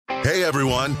Hey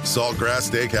everyone, Saltgrass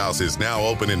Steakhouse is now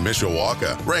open in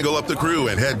Mishawaka. Wrangle up the crew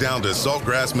and head down to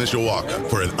Saltgrass Mishawaka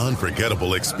for an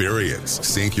unforgettable experience.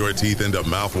 Sink your teeth into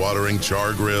mouth-watering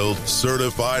char-grilled,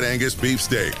 certified Angus beef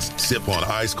steaks. Sip on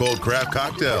ice-cold craft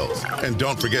cocktails. And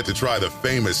don't forget to try the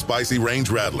famous spicy range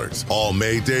rattlers, all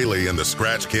made daily in the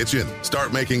Scratch Kitchen.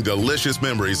 Start making delicious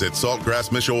memories at Saltgrass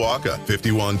Mishawaka,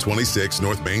 5126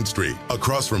 North Main Street,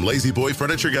 across from Lazy Boy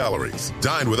Furniture Galleries.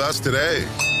 Dine with us today.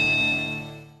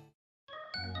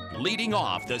 Leading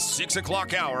off the 6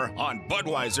 o'clock hour on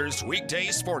Budweiser's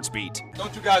Weekday Sports Beat.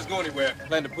 Don't you guys go anywhere.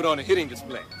 Plan to put on a hitting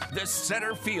display. The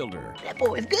center fielder. That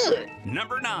boy is good.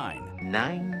 Number 9.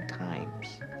 9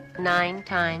 times. 9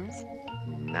 times.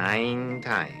 9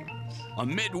 times. A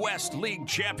Midwest League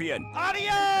champion.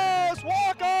 Adios!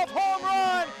 Walk-off home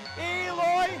run!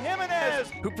 Eloy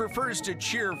Jimenez! Who prefers to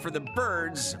cheer for the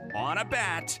Birds on a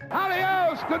bat.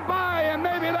 Adios! Goodbye, and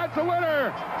maybe that's a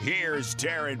winner! Here's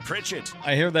Darren Pritchett.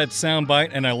 I hear that soundbite,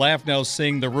 and I laugh now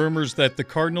seeing the rumors that the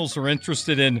Cardinals are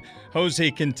interested in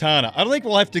Jose Quintana. I don't think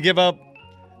we'll have to give up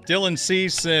Dylan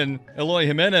Cease and Eloy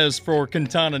Jimenez for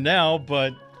Quintana now,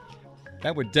 but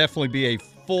that would definitely be a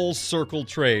full circle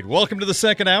trade. Welcome to the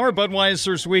second hour,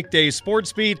 Budweiser's Weekday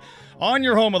Sports Beat on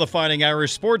your home of the Fighting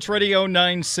Irish, Sports Radio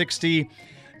 960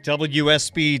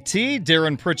 WSBT.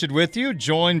 Darren Pritchett with you,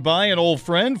 joined by an old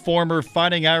friend, former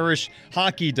Fighting Irish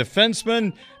hockey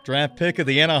defenseman, draft pick of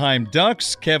the Anaheim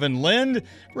Ducks, Kevin Lind.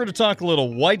 We're going to talk a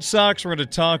little White Sox. We're going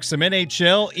to talk some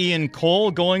NHL. Ian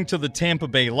Cole going to the Tampa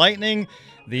Bay Lightning,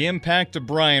 the impact of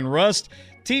Brian Rust.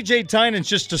 TJ Tynan's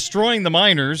just destroying the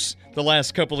minors the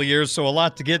last couple of years, so a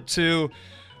lot to get to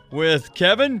with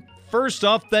Kevin. First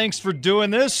off, thanks for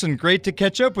doing this, and great to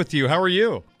catch up with you. How are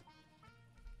you?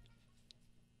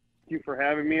 Thank you for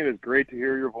having me. It is great to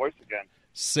hear your voice again.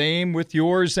 Same with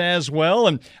yours as well,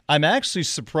 and I'm actually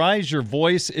surprised your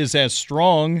voice is as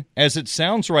strong as it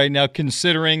sounds right now,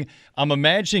 considering I'm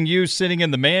imagining you sitting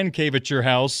in the man cave at your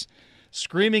house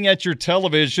screaming at your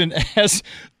television as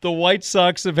the White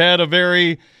Sox have had a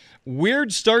very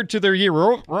weird start to their year.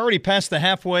 We're already past the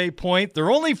halfway point. They're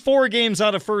only 4 games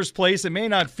out of first place. It may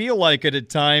not feel like it at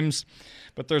times,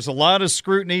 but there's a lot of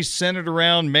scrutiny centered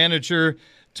around manager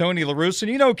Tony La Russa.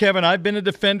 And you know, Kevin, I've been a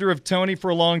defender of Tony for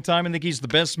a long time. I think he's the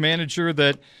best manager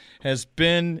that has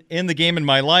been in the game in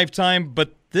my lifetime.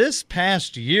 But this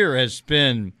past year has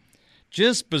been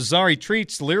just bizarre. He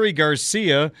treats Larry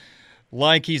Garcia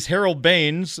like he's Harold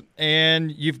Baines,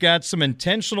 and you've got some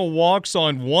intentional walks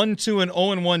on 1, 2, and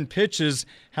 0-1 pitches.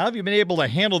 How have you been able to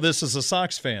handle this as a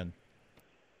Sox fan?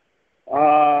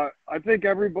 I think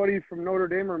everybody from Notre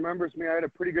Dame remembers me. I had a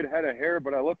pretty good head of hair,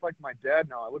 but I look like my dad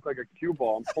now. I look like a cue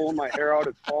ball. I'm pulling my hair out.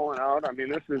 It's falling out. I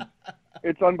mean,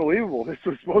 it's unbelievable. This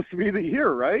was supposed to be the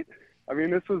year, right? I mean,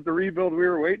 this was the rebuild we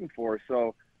were waiting for.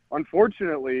 So,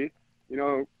 unfortunately, you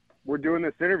know, we're doing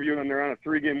this interview and they're on a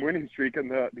 3-game winning streak, and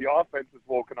the offense has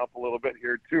woken up a little bit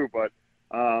here too. But,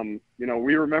 you know,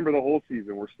 we remember the whole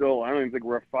season. I don't even think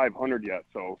we're at 500 yet.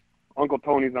 So Uncle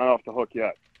Tony's not off the hook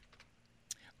yet.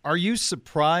 Are you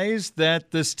surprised that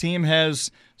this team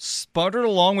has sputtered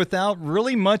along without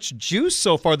really much juice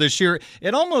so far this year?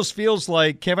 It almost feels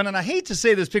like, Kevin, and I hate to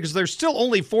say this because they're still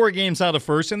only 4 games out of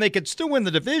first and they could still win the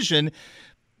division,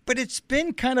 but it's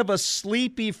been kind of a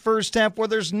sleepy first half where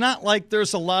there's not like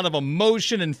there's a lot of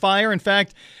emotion and fire. In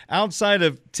fact, outside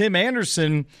of Tim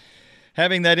Anderson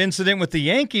having that incident with the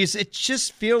Yankees, it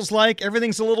just feels like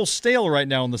everything's a little stale right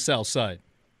now on the South Side.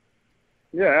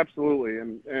 Yeah, absolutely.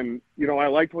 And you know, I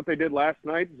liked what they did last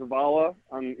night, Zavala,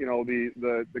 on, you know,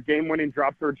 the game-winning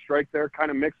drop third strike there, kind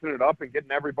of mixing it up and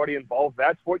getting everybody involved.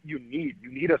 That's what you need.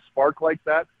 You need a spark like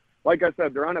that. Like I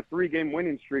said, they're on a 3-game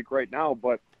winning streak right now,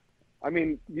 but I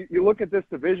mean, you look at this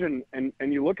division and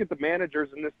you look at the managers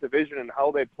in this division and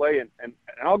how they play, and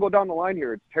I'll go down the line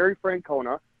here. It's Terry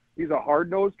Francona. He's a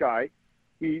hard-nosed guy.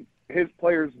 His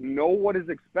players know what is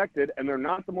expected, and they're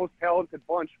not the most talented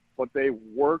bunch, but they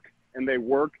work and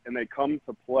they come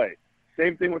to play.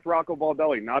 Same thing with Rocco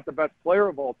Baldelli. Not the best player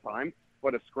of all time,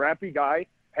 but a scrappy guy,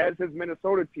 has his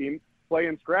Minnesota team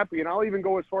playing scrappy. And I'll even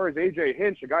go as far as A.J.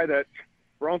 Hinch, a guy that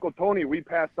for Uncle Tony we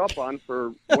passed up on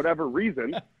for whatever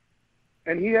reason.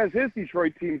 And he has his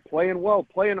Detroit team playing well,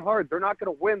 playing hard. They're not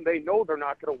going to win. They know they're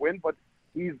not going to win, but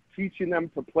he's teaching them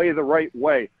to play the right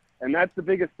way. And that's the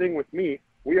biggest thing with me.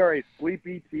 We are a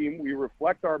sleepy team. We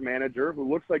reflect our manager,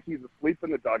 who looks like he's asleep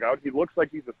in the dugout. He looks like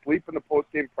he's asleep in the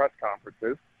post-game press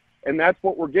conferences. And that's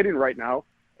what we're getting right now.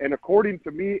 And according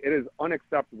to me, it is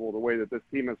unacceptable the way that this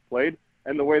team has played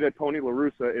and the way that Tony La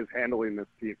Russa is handling this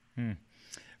team.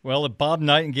 Well, if Bob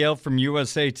Nightingale from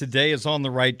USA Today is on the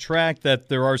right track, that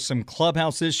there are some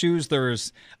clubhouse issues, there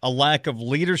is a lack of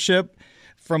leadership.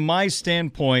 from my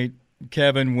standpoint,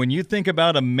 Kevin, when you think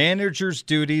about a manager's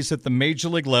duties at the major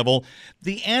league level,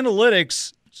 the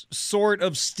analytics sort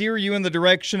of steer you in the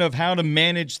direction of how to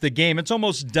manage the game. It's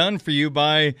almost done for you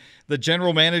by the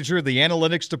general manager, the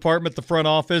analytics department, the front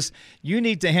office. You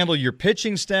need to handle your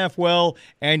pitching staff well,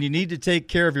 and you need to take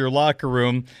care of your locker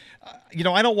room.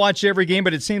 I don't watch every game,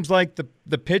 but it seems like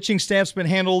the pitching staff's been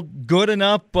handled good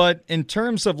enough. But in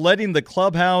terms of letting the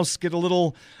clubhouse get a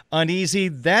little uneasy,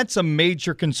 that's a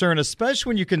major concern, especially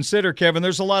when you consider, Kevin,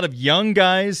 there's a lot of young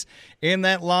guys in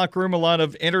that locker room, a lot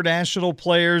of international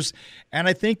players. And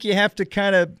I think you have to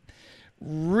kind of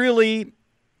really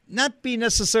not be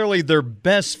necessarily their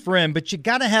best friend, but you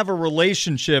got to have a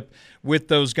relationship with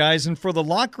those guys. And for the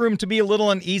locker room to be a little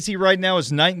uneasy right now,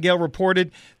 as Nightingale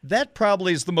reported, that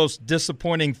probably is the most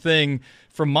disappointing thing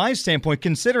from my standpoint,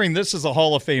 considering this is a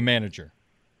Hall of Fame manager.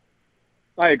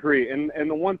 I agree. And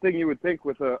the one thing you would think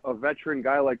with a veteran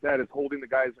guy like that is holding the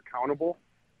guys accountable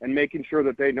and making sure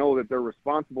that they know that they're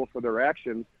responsible for their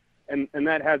actions. And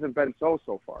that hasn't been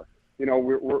so far.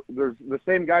 There's the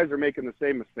same guys are making the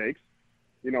same mistakes.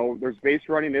 There's base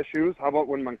running issues. How about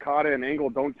when Moncada and Engel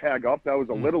don't tag up? That was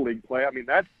a Little League play. I mean,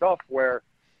 that's stuff where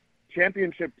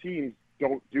championship teams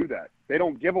don't do that. They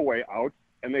don't give away outs,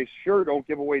 and they sure don't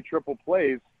give away triple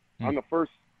plays on the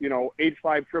first,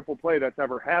 8-5 triple play that's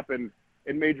ever happened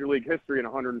in Major League history in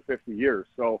 150 years.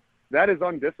 So that is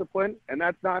undisciplined, and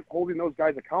that's not holding those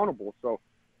guys accountable. So,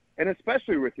 and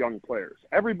especially with young players.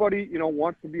 Everybody,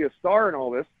 wants to be a star and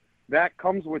all this. That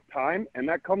comes with time, and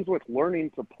that comes with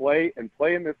learning to play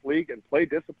in this league and play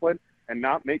discipline and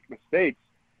not make mistakes.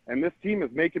 And this team is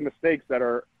making mistakes that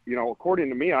are, according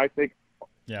to me, I think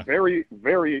very,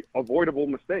 very avoidable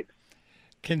mistakes.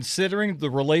 Considering the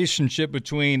relationship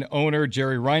between owner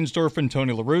Jerry Reinsdorf and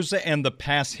Tony La Russa and the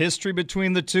past history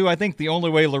between the two, I think the only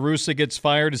way La Russa gets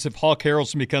fired is if Hawk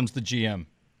Harrelson becomes the GM.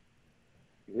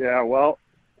 Yeah, well,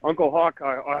 Uncle Hawk,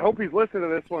 I hope he's listening to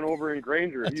this one over in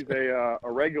Granger. He's a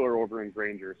regular over in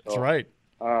Granger. So, that's right.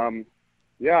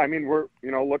 Yeah, I mean, we're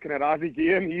looking at Ozzie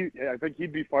Guillen. I think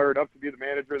he'd be fired up to be the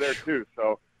manager there too.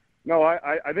 So, no,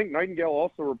 I think Nightingale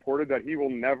also reported that he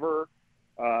will never,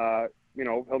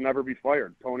 he'll never be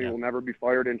fired. Tony will never be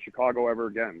fired in Chicago ever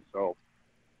again. So.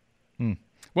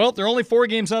 Well, they're only 4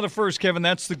 games out of first, Kevin.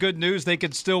 That's the good news. They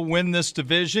could still win this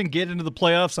division, get into the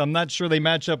playoffs. I'm not sure they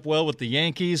match up well with the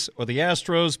Yankees or the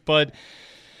Astros, but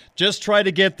just try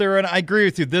to get there. And I agree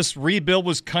with you. This rebuild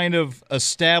was kind of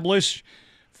established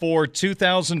for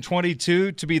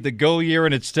 2022 to be the go year,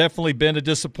 and it's definitely been a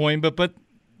disappointment. But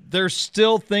there's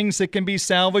still things that can be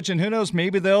salvaged, and who knows,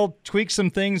 maybe they'll tweak some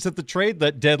things at the trade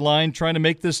deadline trying to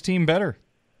make this team better.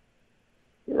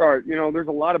 There are, there's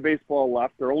a lot of baseball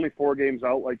left. They're only 4 games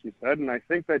out, like you said, and I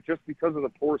think that just because of the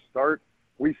poor start,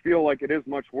 we feel like it is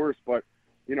much worse. But,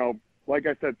 like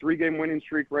I said, 3-game winning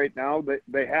streak right now.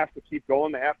 They have to keep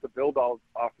going. They have to build off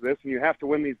of this, and you have to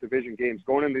win these division games.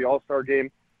 Going into the All-Star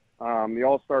game, the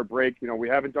All-Star break, we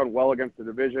haven't done well against the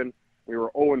division. We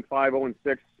were 0-5,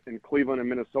 0-6 in Cleveland and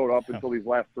Minnesota up until these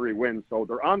last 3 wins. So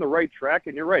they're on the right track,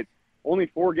 and you're right. Only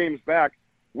 4 games back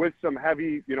with some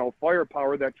heavy,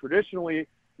 firepower that traditionally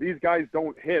these guys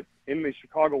don't hit in the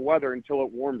Chicago weather until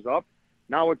it warms up.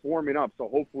 Now it's warming up, so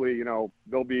hopefully,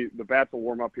 the bats will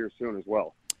warm up here soon as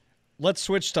well. Let's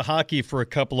switch to hockey for a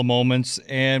couple of moments.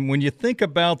 And when you think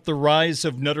about the rise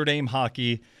of Notre Dame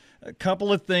hockey, a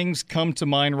couple of things come to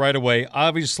mind right away.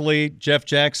 Obviously, Jeff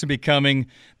Jackson becoming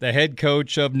the head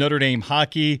coach of Notre Dame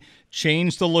hockey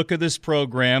changed the look of this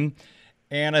program.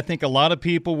 And I think a lot of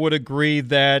people would agree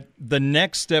that the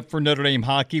next step for Notre Dame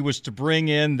hockey was to bring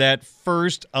in that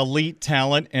first elite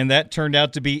talent, and that turned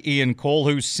out to be Ian Cole,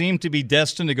 who seemed to be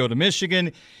destined to go to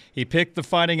Michigan. He picked the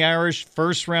Fighting Irish,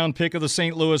 first-round pick of the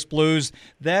St. Louis Blues.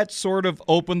 That sort of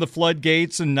opened the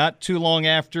floodgates, and not too long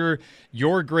after,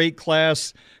 your great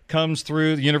class comes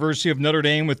through the University of Notre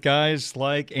Dame with guys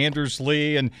like Anders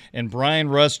Lee and Brian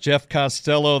Rust, Jeff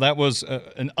Costello. That was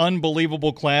an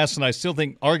unbelievable class, and I still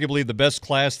think arguably the best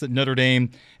class that Notre Dame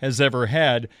has ever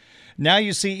had. Now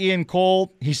you see Ian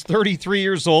Cole. He's 33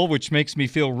 years old, which makes me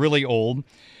feel really old.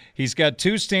 He's got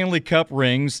 2 Stanley Cup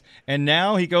rings, and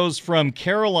now he goes from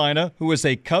Carolina, who was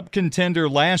a Cup contender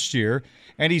last year,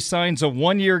 and he signs a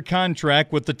 1-year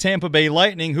contract with the Tampa Bay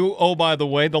Lightning, who, oh, by the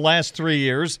way, the last 3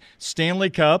 years, Stanley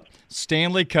Cup,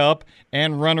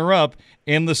 and runner-up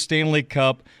in the Stanley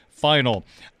Cup final.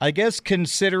 I guess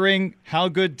considering how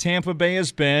good Tampa Bay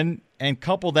has been and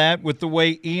couple that with the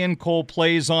way Ian Cole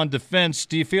plays on defense,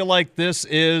 do you feel like this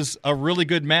is a really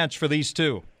good match for these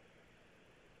two?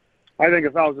 I think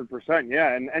 1,000%,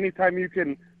 yeah. And anytime you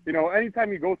can,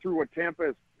 anytime you go through what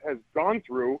Tampa has gone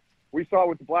through, we saw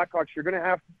with the Blackhawks, you're going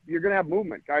to have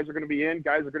movement. Guys are going to be in,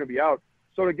 guys are going to be out.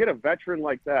 So to get a veteran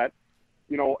like that,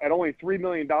 you know, at only $3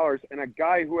 million and a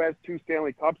guy who has 2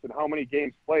 Stanley Cups and how many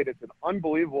games played, it's an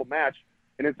unbelievable match,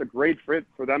 and it's a great fit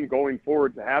for them going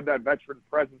forward to have that veteran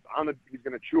presence on the. He's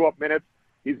going to chew up minutes.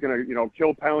 He's going to, you know,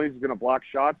 kill penalties. He's going to block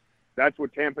shots. That's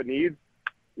what Tampa needs.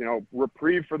 You know,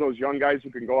 reprieve for those young guys who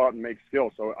can go out and make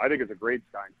skill. So I think it's a great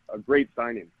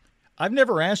signing. I've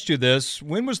never asked you this.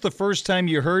 When was the first time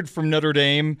you heard from Notre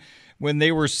Dame when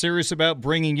they were serious about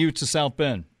bringing you to South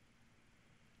Bend?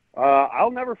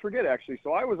 I'll never forget, actually.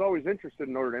 So I was always interested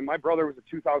in Notre Dame. My brother was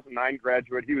a 2009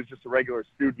 graduate. He was just a regular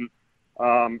student.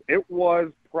 It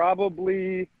was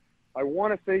probably, I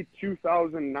want to say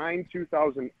 2009,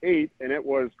 2008, and it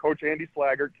was Coach Andy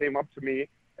Slaggert came up to me,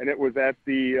 and it was at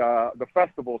the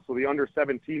festival, so the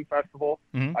Under-17 festival.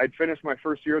 Mm-hmm. I'd finished my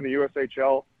first year in the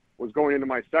USHL, was going into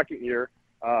my second year,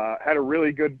 had a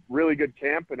really good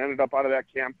camp, and ended up out of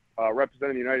that camp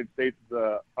representing the United States at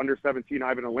the Under-17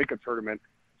 Ivan and Lincoln tournament.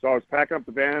 So I was packing up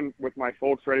the van with my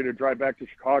folks ready to drive back to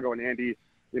Chicago, and Andy,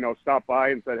 you know, stopped by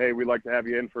and said, hey, we'd like to have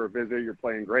you in for a visit. You're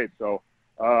playing great. So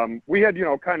we had, you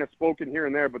know, kind of spoken here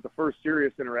and there, but the first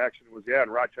serious interaction was, in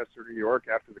Rochester, New York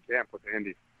after the camp with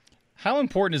Andy. How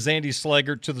important is Andy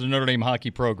Slaggert to the Notre Dame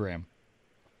hockey program?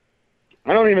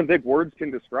 I don't even think words can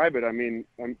describe it. I mean,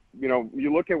 you know,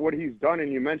 you look at what he's done,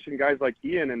 and you mentioned guys like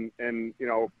Ian and you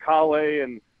know, Kale,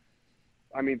 and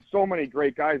I mean, so many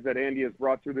great guys that Andy has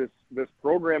brought through this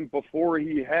program before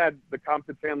he had the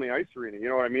Compton Family Ice Arena. You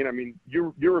know what I mean? I mean,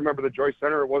 you remember the Joyce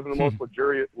Center. It wasn't the most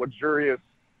luxurious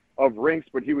of rinks,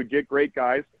 but he would get great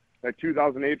guys. That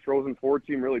 2008 Frozen Four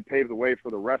team really paved the way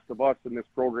for the rest of us in this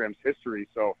program's history.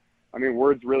 So, I mean,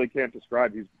 words really can't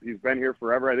describe. He's been here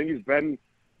forever. I think he's been,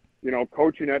 you know,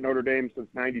 coaching at Notre Dame since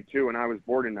 '92, and I was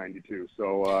born in '92.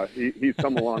 So he's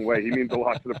come a long way. He means a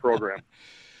lot to the program.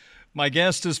 My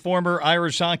guest is former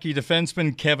Irish hockey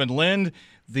defenseman Kevin Lind,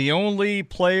 the only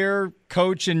player,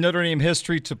 coach in Notre Dame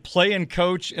history to play and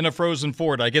coach in a Frozen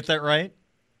Four. Did I get that right?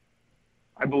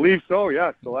 I believe so,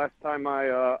 yes. The last time I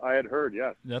had heard,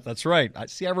 yes. Yeah, that's right.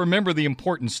 I remember the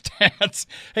important stats.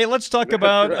 Hey, let's talk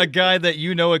about a guy that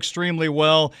you know extremely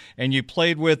well and you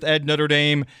played with at Notre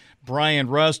Dame, Bryan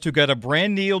Rust, who got a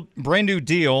brand new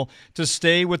deal to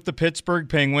stay with the Pittsburgh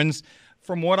Penguins.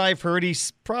 From what I've heard,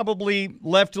 he's probably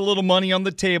left a little money on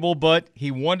the table, but he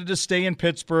wanted to stay in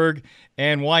Pittsburgh,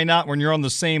 and why not when you're on the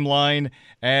same line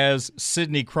as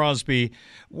Sidney Crosby?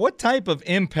 What type of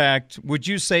impact would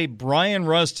you say Bryan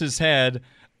Rust has had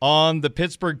on the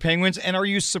Pittsburgh Penguins, and are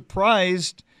you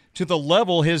surprised to the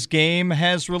level his game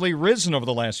has really risen over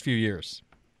the last few years?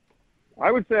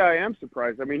 I would say I am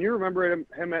surprised. I mean, you remember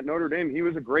him at Notre Dame. He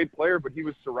was a great player, but he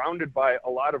was surrounded by a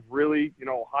lot of really, you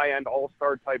know, high-end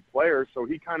all-star type players. So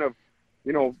he kind of,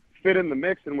 you know, fit in the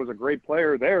mix and was a great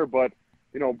player there. But,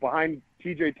 you know, behind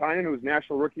TJ Tynan, who was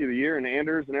National Rookie of the Year, and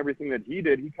Anders and everything that he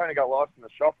did, he kind of got lost in the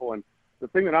shuffle. And the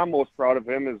thing that I'm most proud of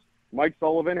him is Mike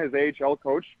Sullivan, his AHL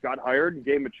coach, got hired and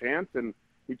gave him a chance. And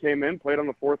he came in, played on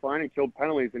the fourth line, and killed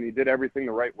penalties, and he did everything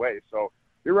the right way. So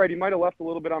you're right. He might have left a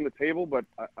little bit on the table, but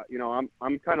you know,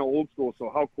 I'm kind of old school.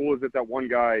 So how cool is it that one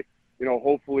guy, you know,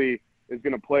 hopefully is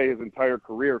going to play his entire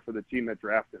career for the team that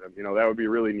drafted him? You know, that would be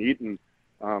really neat. And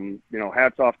you know,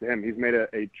 hats off to him. He's made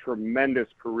a tremendous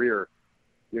career.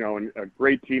 You know, and a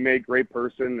great teammate, great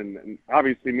person, and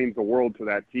obviously means the world to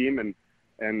that team.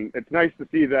 And it's nice to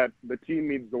see that the team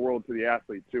means the world to the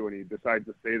athlete too. And he decides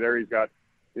to stay there. He's got,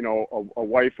 you know, a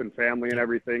wife and family and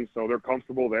everything, so they're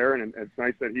comfortable there, and it's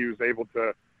nice that he was able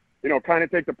to, you know, kind of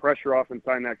take the pressure off and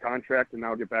sign that contract and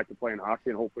now get back to playing hockey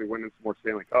and hopefully winning some more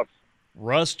Stanley Cups.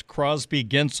 Rust, Crosby,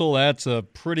 Gensel, that's a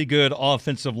pretty good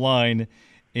offensive line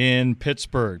in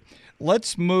Pittsburgh.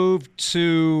 Let's move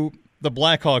to the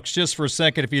Blackhawks just for a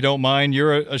second, if you don't mind.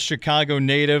 You're a Chicago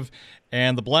native,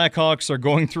 and the Blackhawks are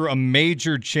going through a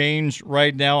major change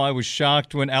right now. I was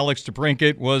shocked when Alex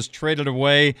DeBrincat was traded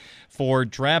away for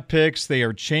draft picks. They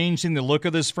are changing the look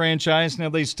of this franchise. Now,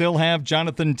 they still have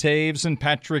Jonathan Taves and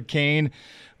Patrick Kane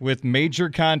with major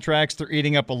contracts. They're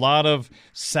eating up a lot of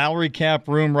salary cap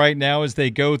room right now as they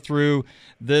go through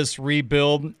this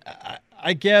rebuild.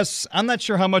 I guess I'm not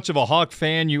sure how much of a Hawk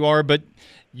fan you are, but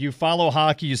you follow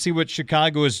hockey, you see what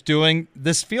Chicago is doing.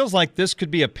 This feels like this could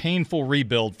be a painful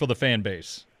rebuild for the fan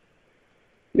base.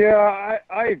 Yeah,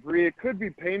 I agree. It could be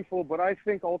painful, but I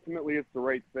think ultimately it's the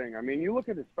right thing. I mean, you look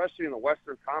at, especially in the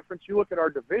Western Conference, you look at our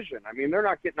division. I mean, they're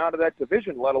not getting out of that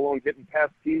division, let alone getting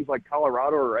past teams like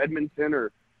Colorado or Edmonton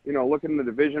or, you know, looking in the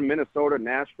division, Minnesota,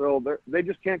 Nashville. They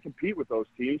just can't compete with those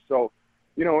teams. So,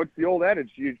 you know, it's the old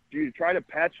adage. Do you try to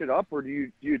patch it up or do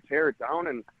you tear it down?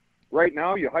 And, right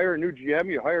now, you hire a new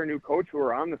GM, you hire a new coach who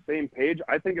are on the same page.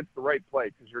 I think it's the right play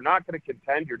because you're not going to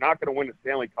contend. You're not going to win the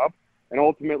Stanley Cup. And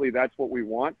ultimately, that's what we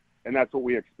want, and that's what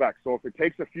we expect. So if it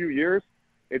takes a few years,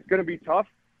 it's going to be tough.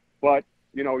 But,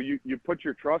 you know, you put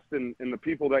your trust in the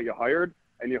people that you hired,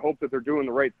 and you hope that they're doing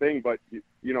the right thing. But,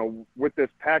 you know, with this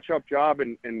patch-up job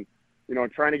and, you know,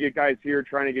 trying to get guys here,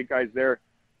 trying to get guys there,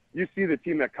 you see the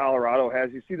team that Colorado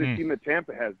has. You see the team that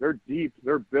Tampa has. They're deep.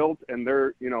 They're built, and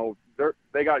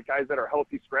they got guys that are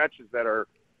healthy scratches that are,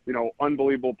 you know,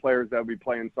 unbelievable players that will be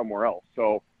playing somewhere else.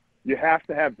 So you have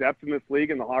to have depth in this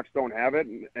league, and the Hawks don't have it.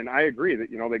 And I agree that,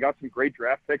 you know, they got some great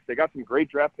draft picks. They got some great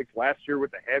draft picks last year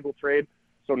with the Hagel trade.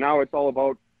 So now it's all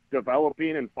about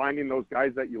developing and finding those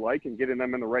guys that you like and getting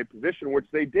them in the right position, which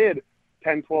they did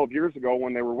 10, 12 years ago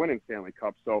when they were winning Stanley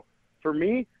Cup. So for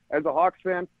me, as a Hawks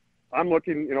fan, I'm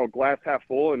looking, you know, glass half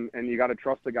full, and you got to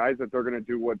trust the guys that they're going to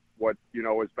do what you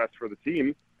know is best for the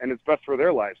team, and it's best for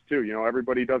their lives too. You know,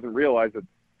 everybody doesn't realize that,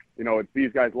 you know, it's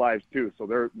these guys' lives too.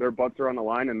 So their butts are on the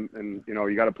line, and you know,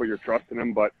 you got to put your trust in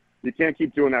them. But you can't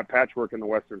keep doing that patchwork in the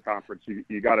Western Conference.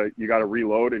 You got to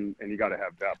reload, and you got to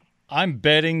have depth. I'm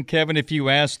betting, Kevin, if you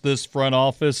asked this front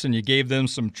office and you gave them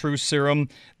some true serum,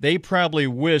 they probably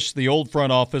wish the old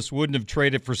front office wouldn't have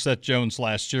traded for Seth Jones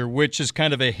last year, which is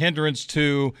kind of a hindrance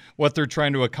to what they're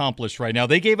trying to accomplish right now.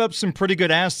 They gave up some pretty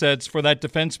good assets for that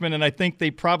defenseman, and I think they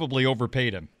probably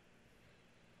overpaid him.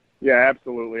 Yeah,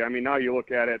 absolutely. I mean, now you look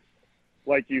at it,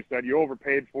 like you said, you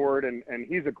overpaid for it, and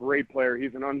he's a great player.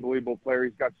 He's an unbelievable player.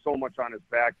 He's got so much on his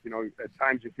back. You know, at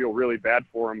times you feel really bad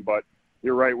for him, but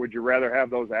you're right. Would you rather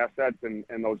have those assets and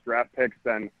those draft picks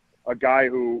than a guy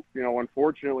who, you know,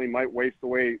 unfortunately might waste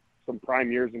away some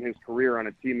prime years in his career on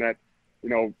a team that, you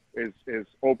know, is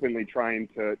openly trying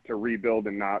to rebuild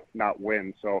and not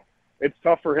win. So it's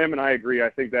tough for him, and I agree.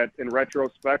 I think that in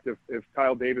retrospect, if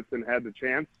Kyle Davidson had the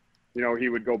chance, you know, he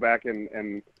would go back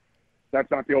and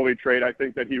that's not the only trade I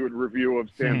think that he would review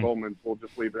of Stan Bowman's. We'll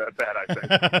just leave it at that, I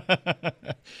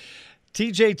think.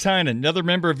 TJ Tynan, another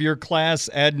member of your class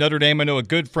at Notre Dame. I know a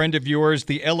good friend of yours.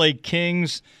 The LA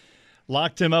Kings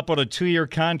locked him up on a 2-year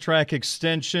contract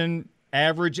extension.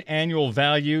 Average annual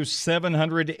value,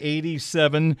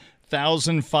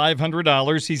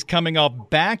 $787,500. He's coming off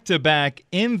back-to-back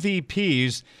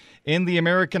MVPs in the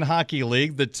American Hockey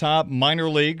League, the top minor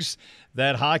leagues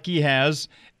that hockey has.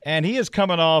 And he is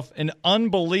coming off an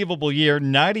unbelievable year,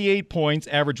 98 points,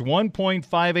 average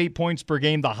 1.58 points per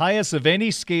game, the highest of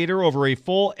any skater over a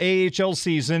full AHL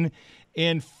season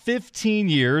in 15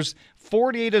 years,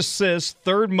 48 assists,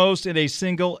 third most in a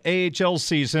single AHL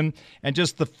season, and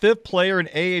just the fifth player in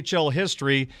AHL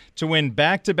history to win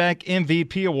back-to-back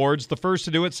MVP awards, the first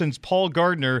to do it since Paul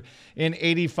Gardner in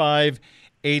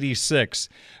 85-86.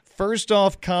 First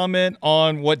off, comment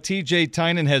on what TJ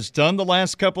Tynan has done the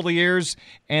last couple of years,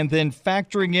 and then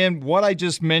factoring in what I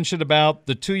just mentioned about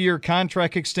the 2-year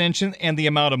contract extension and the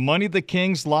amount of money the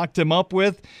Kings locked him up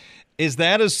with. Is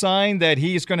that a sign that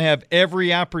he's going to have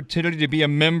every opportunity to be a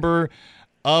member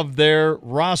of their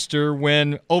roster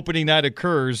when opening night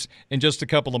occurs in just a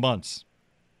couple of months?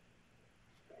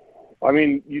 I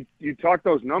mean, you talk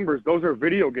those numbers, those are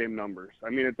video game numbers. I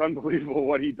mean, it's unbelievable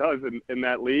what he does in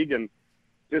that league, and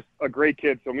just a great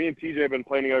kid. So me and TJ have been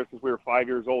playing together since we were 5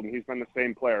 years old, and he's been the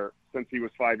same player since he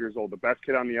was 5 years old. The best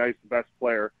kid on the ice, the best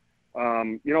player.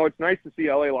 You know, it's nice to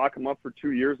see LA lock him up for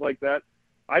 2 years like that.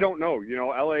 I don't know. You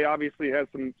know, LA obviously has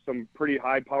some pretty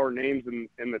high-power names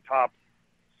in the top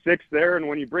 6 there, and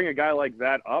when you bring a guy like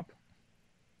that up,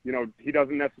 you know, he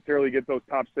doesn't necessarily get those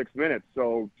top 6 minutes.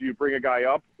 So do you bring a guy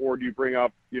up, or do you bring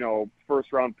up, you know,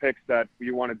 first-round picks that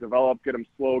you want to develop, get him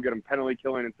slow, get him penalty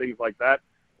killing and things like that?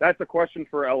 That's a question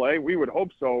for LA. We would hope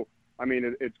so. I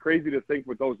mean, it's crazy to think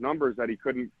with those numbers that he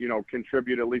couldn't, you know,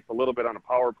 contribute at least a little bit on a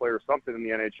power play or something in the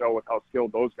NHL with how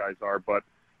skilled those guys are. But,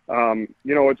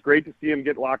 you know, it's great to see him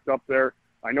get locked up there.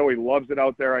 I know he loves it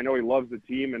out there. I know he loves the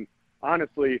team. And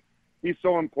honestly, he's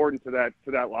so important to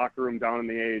that locker room down in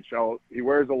the AHL. He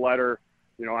wears a letter.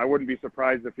 You know, I wouldn't be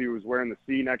surprised if he was wearing the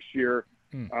C next year.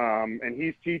 And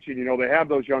he's teaching. You know, they have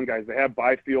those young guys. They have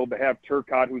Byfield. They have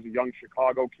Turcotte, who's a young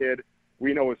Chicago kid.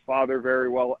 We know his father very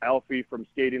well, Alfie, from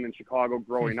skating in Chicago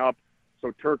growing up.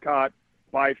 So Turcotte,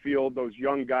 Byfield, those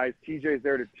young guys, TJ's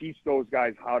there to teach those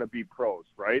guys how to be pros,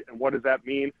 right? And what does that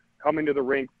mean? Coming to the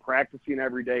rink, practicing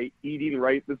every day, eating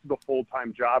right. This is a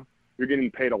full-time job. You're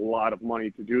getting paid a lot of money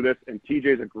to do this, and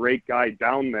TJ's a great guy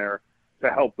down there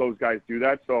to help those guys do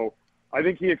that. So I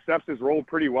think he accepts his role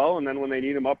pretty well, and then when they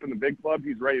need him up in the big club,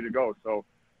 he's ready to go. So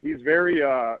he's very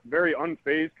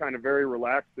unfazed, kind of very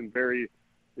relaxed and very,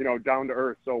 you know, down to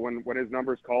earth. So when his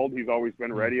number's called, he's always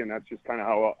been ready, and that's just kind of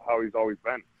how he's always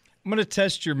been. I'm going to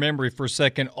test your memory for a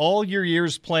second. All your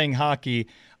years playing hockey,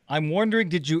 I'm wondering,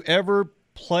 did you ever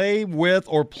play with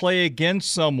or play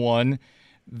against someone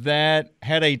that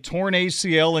had a torn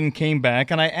ACL and came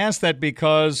back? And I ask that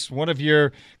because one of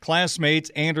your classmates,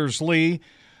 Anders Lee,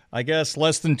 I guess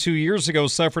less than 2 years ago,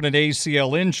 suffered an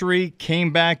ACL injury,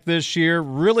 came back this year,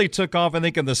 really took off, I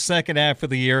think, in the second half of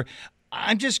the year.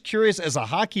 I'm just curious, as a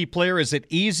hockey player, is it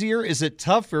easier, is it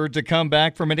tougher to come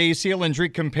back from an ACL injury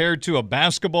compared to a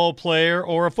basketball player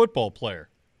or a football player?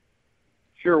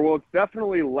 Sure. Well, it's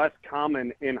definitely less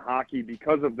common in hockey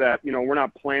because of that. You know, we're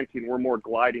not planting, we're more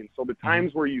gliding. So the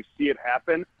times where you see it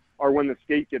happen are when the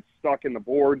skate gets stuck in the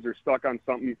boards or stuck on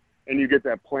something and you get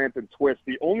that plant and twist.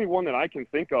 The only one that I can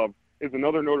think of is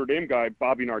another Notre Dame guy,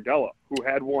 Bobby Nardella, who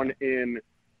had one in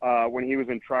when he was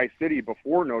in Tri-City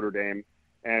before Notre Dame.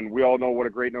 And we all know what a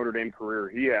great Notre Dame career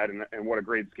he had and what a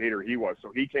great skater he was.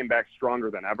 So he came back stronger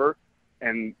than ever.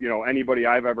 And, you know, anybody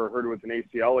I've ever heard with an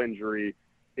ACL injury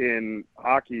in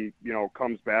hockey, you know,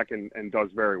 comes back and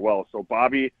does very well. So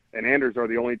Bobby and Anders are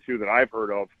the only two that I've heard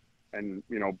of. And,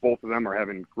 you know, both of them are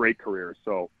having great careers.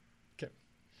 So, okay.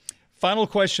 Final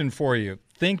question for you.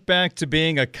 Think back to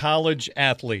being a college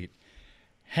athlete.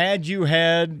 Had you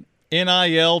had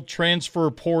NIL transfer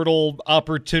portal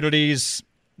opportunities,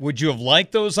 would you have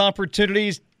liked those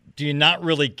opportunities? Do you not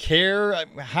really care?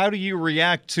 How do you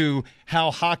react to how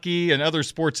hockey and other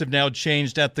sports have now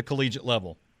changed at the collegiate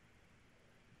level?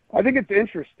 I think it's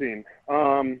interesting.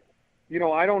 You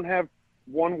know, I don't have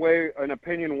an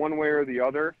opinion one way or the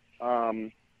other.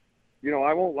 You know,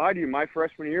 I won't lie to you. My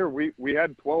freshman year, we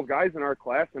had 12 guys in our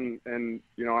class, and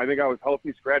you know, I think I was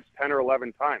healthy scratched 10 or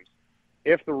 11 times.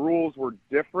 If the rules were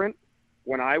different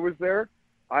when I was there,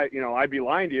 I'd be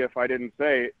lying to you if I didn't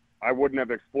say I wouldn't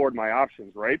have explored my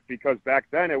options, right? Because back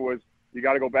then it was, you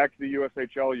got to go back to the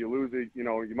USHL, you lose it, you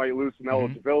know, you might lose some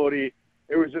eligibility.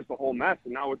 It was just a whole mess.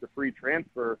 And now with the free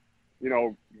transfer, you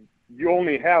know, you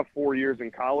only have 4 years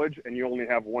in college and you only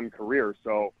have one career.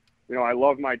 So, you know, I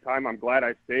love my time. I'm glad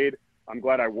I stayed. I'm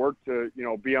glad I worked to, you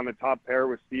know, be on the top pair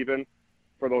with Steven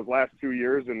for those last 2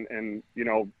 years. And, you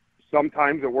know,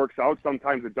 sometimes it works out,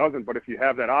 sometimes it doesn't. But if you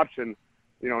have that option,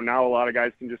 you know, now a lot of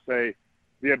guys can just say,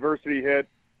 the adversity hit,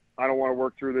 I don't want to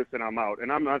work through this, and I'm out.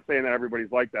 And I'm not saying that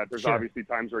everybody's like that. There's obviously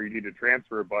times where you need to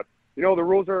transfer. But, you know, the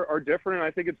rules are different, and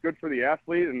I think it's good for the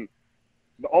athlete. And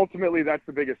ultimately, that's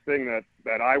the biggest thing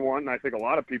that I want, and I think a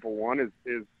lot of people want is,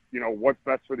 you know, what's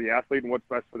best for the athlete and what's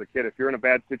best for the kid. If you're in a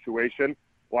bad situation,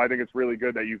 well, I think it's really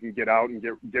good that you can get out and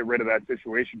get rid of that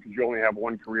situation because you only have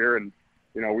one career. And,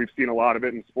 you know, we've seen a lot of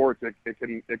it in sports.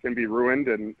 It can be ruined,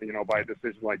 and, you know, by a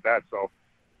decision like that. So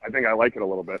I think I like it a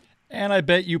little bit. And I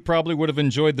bet you probably would have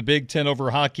enjoyed the Big Ten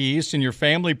over Hockey East, and your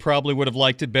family probably would have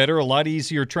liked it better, a lot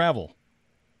easier travel.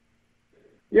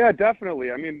 Yeah,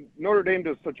 definitely. I mean, Notre Dame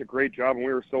does such a great job, and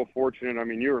we were so fortunate. I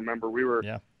mean, you remember we were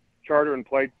chartering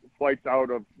flights out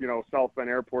of, you know, South Bend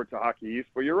Airport to Hockey East.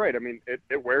 But you're right. I mean,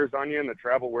 it wears on you, and the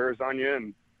travel wears on you.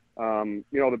 And,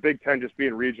 you know, the Big Ten just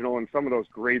being regional and some of those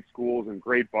great schools and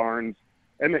great barns,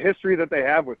 and the history that they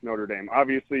have with Notre Dame.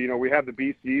 Obviously, you know, we have the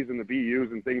BCs and the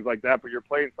BUs and things like that, but you're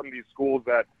playing some of these schools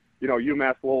that, you know,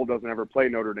 UMass Lowell doesn't ever play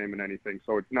Notre Dame in anything.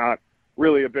 So it's not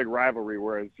really a big rivalry,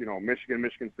 whereas, you know, Michigan,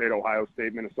 Michigan State, Ohio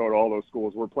State, Minnesota, all those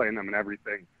schools, we're playing them in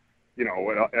everything, you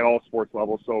know, at all sports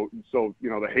levels. So,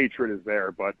 you know, the hatred is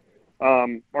there. But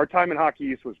our time in Hockey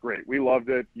East was great. We loved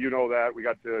it. You know that. We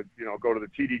got to, you know, go to the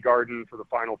TD Garden for the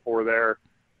Final Four there.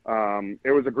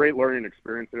 It was a great learning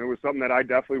experience, and it was something that I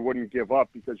definitely wouldn't give up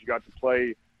because you got to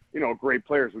play, you know, great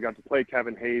players. We got to play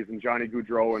Kevin Hayes and Johnny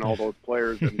Gaudreau and all those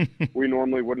players, and we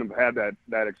normally wouldn't have had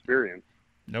that experience.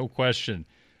 No question.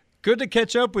 Good to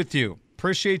catch up with you.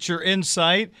 Appreciate your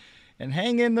insight, and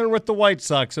hang in there with the White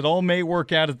Sox. It all may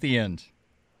work out at the end.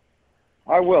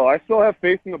 I will. I still have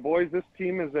faith in the boys. This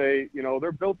team is you know,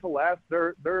 they're built to last.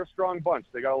 They're a strong bunch.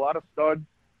 They got a lot of studs.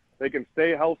 They can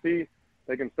stay healthy.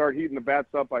 They can start heating the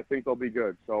bats up. I think they'll be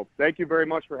good. So thank you very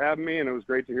much for having me, and it was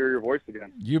great to hear your voice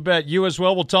again. You bet. You as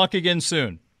well. We'll talk again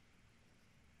soon.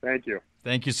 Thank you.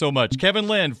 Thank you so much. Kevin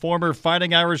Lind, former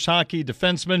Fighting Irish hockey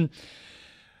defenseman,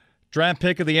 draft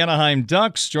pick of the Anaheim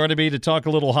Ducks, joining me to talk a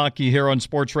little hockey here on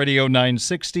Sports Radio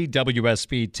 960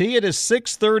 WSBT. It is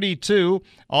 6:32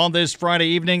 on this Friday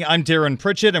evening. I'm Darren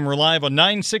Pritchett, and we're live on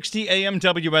 960 AM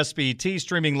WSBT,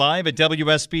 streaming live at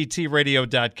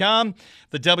WSBTradio.com,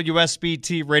 the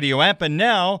WSBT Radio app, and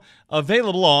now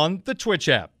available on the Twitch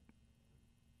app.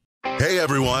 Hey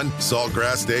everyone,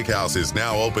 Saltgrass Steakhouse is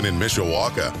now open in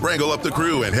Mishawaka. Wrangle up the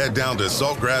crew and head down to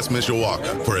Saltgrass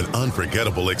Mishawaka for an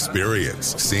unforgettable experience.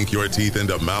 Sink your teeth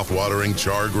into mouth-watering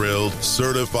char-grilled,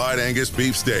 certified Angus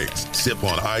beef steaks. Sip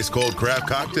on ice-cold craft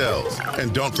cocktails.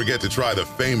 And don't forget to try the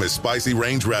famous spicy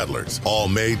range rattlers, all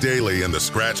made daily in the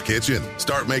Scratch Kitchen.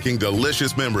 Start making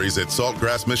delicious memories at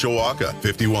Saltgrass Mishawaka,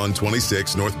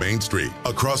 5126 North Main Street,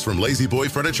 across from Lazy Boy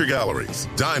Furniture Galleries.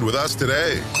 Dine with us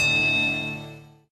today.